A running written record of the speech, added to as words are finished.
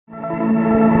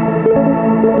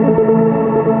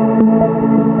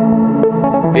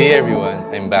Hey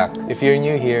everyone, I'm back. If you're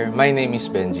new here, my name is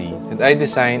Benji, and I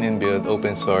design and build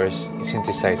open source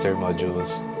synthesizer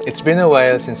modules. It's been a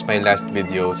while since my last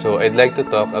video, so I'd like to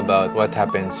talk about what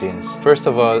happened since. First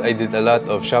of all, I did a lot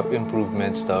of shop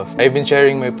improvement stuff. I've been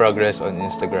sharing my progress on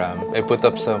Instagram. I put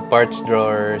up some parts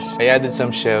drawers, I added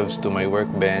some shelves to my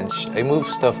workbench, I moved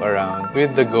stuff around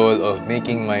with the goal of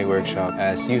making my workshop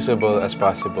as usable as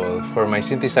possible for my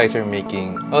synthesizer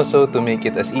making, also to make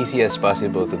it as easy as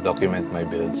possible to document my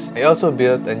builds. I also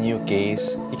built a new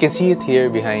case. You can see it here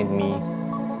behind me.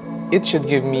 It should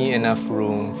give me enough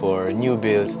room for new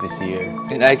builds this year,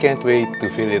 and I can't wait to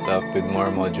fill it up with more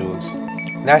modules.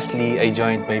 Lastly, I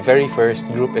joined my very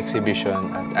first group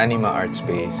exhibition at Anima Art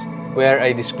Space, where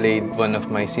I displayed one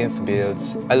of my synth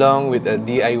builds along with a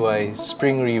DIY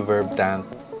spring reverb tank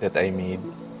that I made.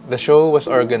 The show was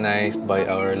organized by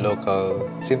our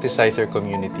local synthesizer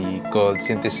community called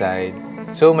SynthDIY.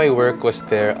 So my work was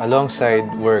there alongside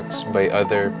works by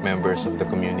other members of the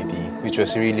community, which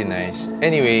was really nice.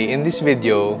 Anyway, in this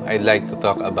video, I'd like to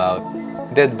talk about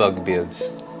deadbug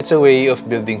builds. It's a way of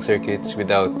building circuits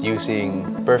without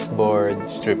using perf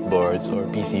boards, strip boards, or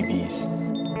PCBs.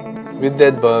 With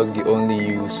deadbug, you only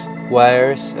use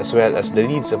wires as well as the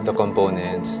leads of the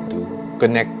components to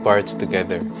connect parts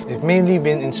together. I've mainly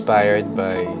been inspired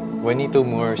by Juanito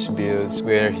Moore's builds,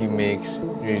 where he makes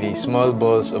really small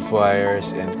balls of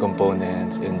wires and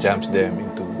components and jams them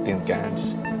into tin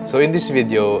cans. So in this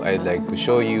video, I'd like to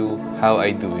show you how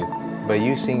I do it by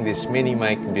using this mini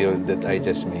mic build that I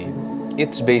just made.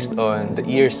 It's based on the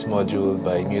Ears module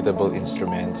by Mutable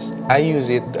Instruments. I use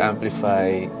it to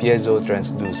amplify piezo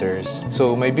transducers.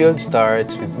 So my build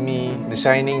starts with me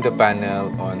designing the panel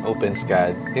on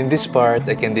OpenSCAD. In this part,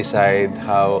 I can decide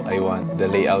how I want the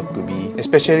layout to be,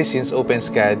 especially since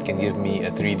OpenSCAD can give me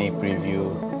a 3D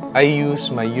preview. I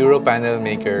use my Europanel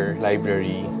Maker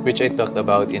library, which I talked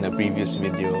about in a previous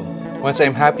video. Once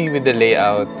I'm happy with the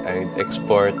layout, I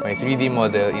export my 3D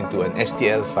model into an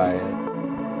STL file,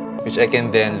 which I can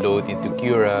then load into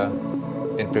Cura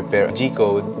and prepare a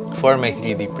G-code for my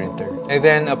 3D printer. I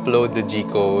then upload the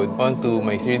G-code onto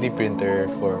my 3D printer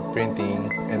for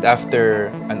printing, and after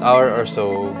an hour or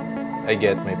so, I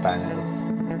get my panel.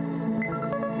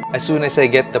 As soon as I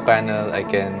get the panel, I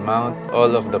can mount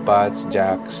all of the pots,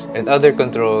 jacks, and other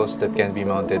controls that can be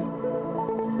mounted.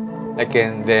 I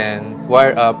can then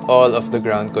wire up all of the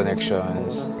ground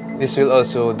connections. This will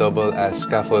also double as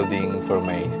scaffolding for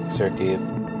my circuit.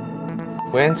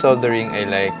 When soldering, I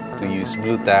like to use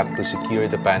blue tack to secure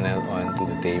the panel onto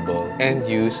the table and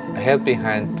use a helping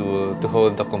hand tool to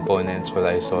hold the components while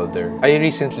I solder. I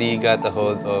recently got a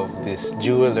hold of this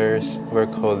jeweler's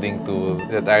work holding tool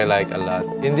that I like a lot.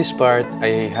 In this part,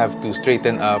 I have to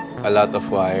straighten up a lot of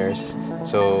wires.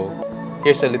 So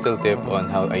here's a little tip on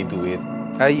how I do it.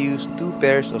 I use 2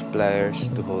 pairs of pliers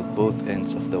to hold both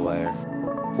ends of the wire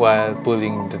while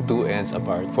pulling the 2 ends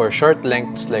apart. For short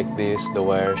lengths like this, the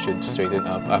wire should straighten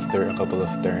up after a couple of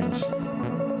turns.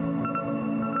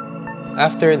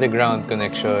 After the ground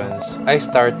connections, I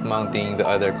start mounting the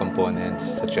other components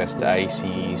such as the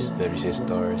ICs, the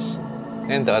resistors,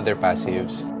 and the other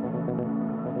passives.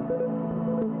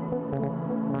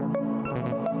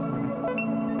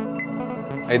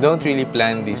 I don't really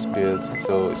plan these builds,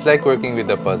 so it's like working with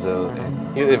a puzzle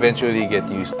and you'll eventually get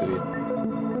used to it.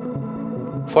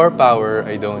 For power,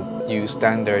 I don't use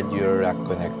standard Eurorack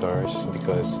connectors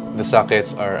because the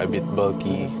sockets are a bit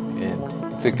bulky and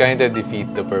it would kinda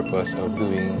defeat the purpose of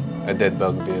doing a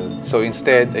deadbug build. So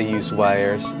instead, I use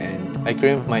wires and I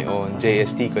crimp my own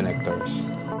JST connectors.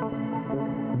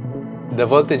 The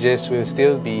voltages will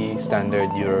still be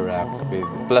standard Eurorack with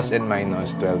plus and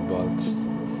minus 12 volts.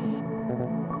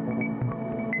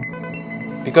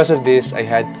 Because of this, I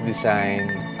had to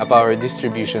design a power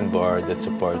distribution board that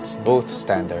supports both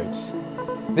standards.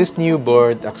 This new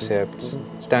board accepts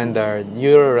standard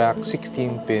Eurorack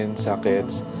 16-pin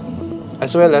sockets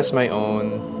as well as my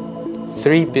own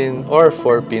 3-pin or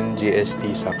 4-pin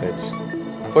GST sockets.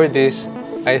 For this,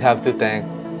 I'd have to thank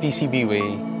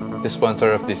PCBWay, the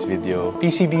sponsor of this video.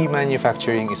 PCB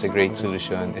manufacturing is a great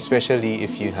solution, especially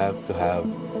if you have to have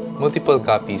multiple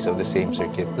copies of the same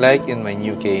circuit, like in my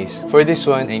new case. For this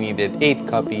one, I needed 8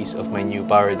 copies of my new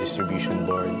power distribution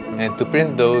board. And to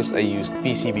print those, I used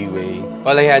PCBWay.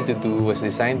 All I had to do was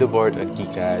design the board on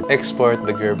KiCad, export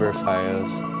the Gerber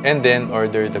files, and then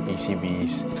order the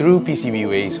PCBs through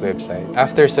PCBWay's website.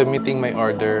 After submitting my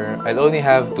order, I'll only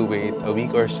have to wait a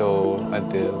week or so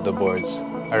until the boards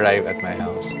arrive at my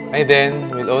house. I then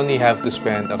will only have to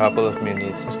spend a couple of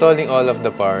minutes installing all of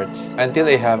the parts until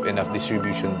I have enough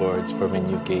distribution boards for my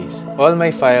new case. All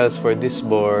my files for this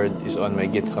board is on my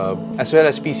GitHub, as well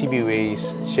as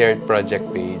PCBWay's shared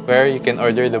project page, where you can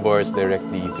order the boards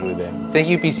directly through them. Thank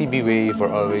you PCBWay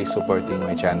for always supporting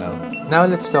my channel. Now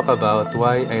let's talk about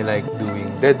why I like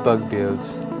doing deadbug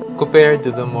builds compared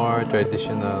to the more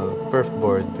traditional perf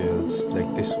board builds like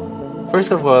this one. First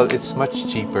of all, it's much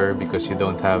cheaper because you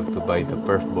don't have to buy the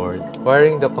perf board.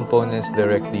 Wiring the components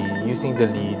directly using the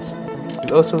leads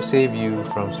will also save you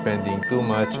from spending too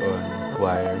much on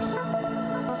wires.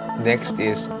 Next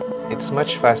is, it's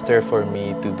much faster for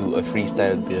me to do a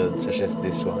freestyle build such as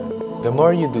this one. The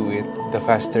more you do it, the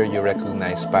faster you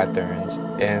recognize patterns,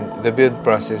 and the build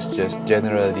process just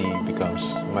generally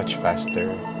becomes much faster.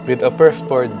 With a perf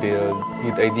board build,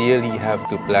 you'd ideally have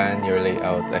to plan your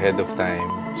layout ahead of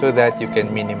time so that you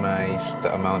can minimize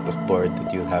the amount of board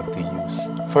that you'll have to use.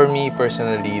 For me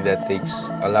personally, that takes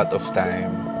a lot of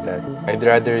time that I'd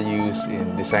rather use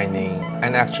in designing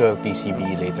an actual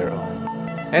PCB later on.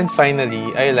 And finally,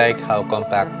 I like how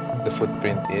compact the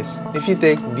footprint is. If you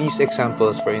take these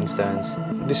examples for instance,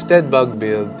 this deadbug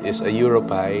build is a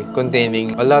EuroPie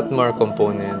containing a lot more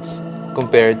components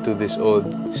compared to this old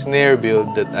snare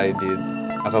build that I did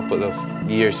a couple of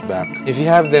years back. If you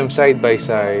have them side by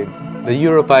side, the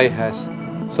EuroPie has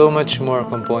so much more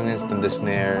components than the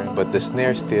snare, but the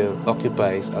snare still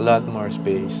occupies a lot more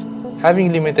space.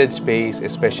 Having limited space,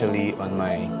 especially on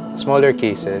my smaller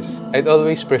cases, I'd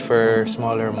always prefer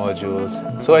smaller modules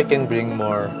so I can bring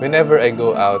more whenever I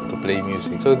go out to play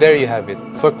music. So there you have it.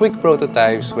 For quick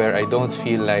prototypes where I don't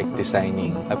feel like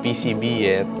designing a PCB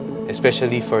yet,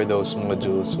 especially for those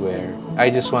modules where I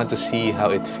just want to see how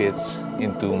it fits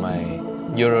into my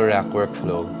Eurorack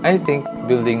workflow, I think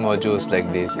building modules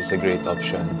like this is a great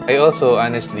option. I also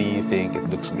honestly think it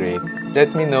looks great.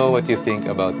 Let me know what you think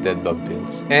about deadbug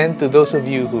builds. And to those of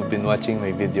you who've been watching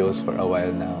my videos for a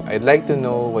while now, I'd like to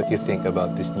know what you think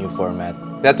about this new format.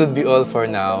 That would be all for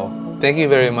now. Thank you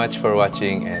very much for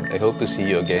watching, and I hope to see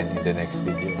you again in the next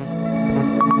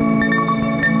video.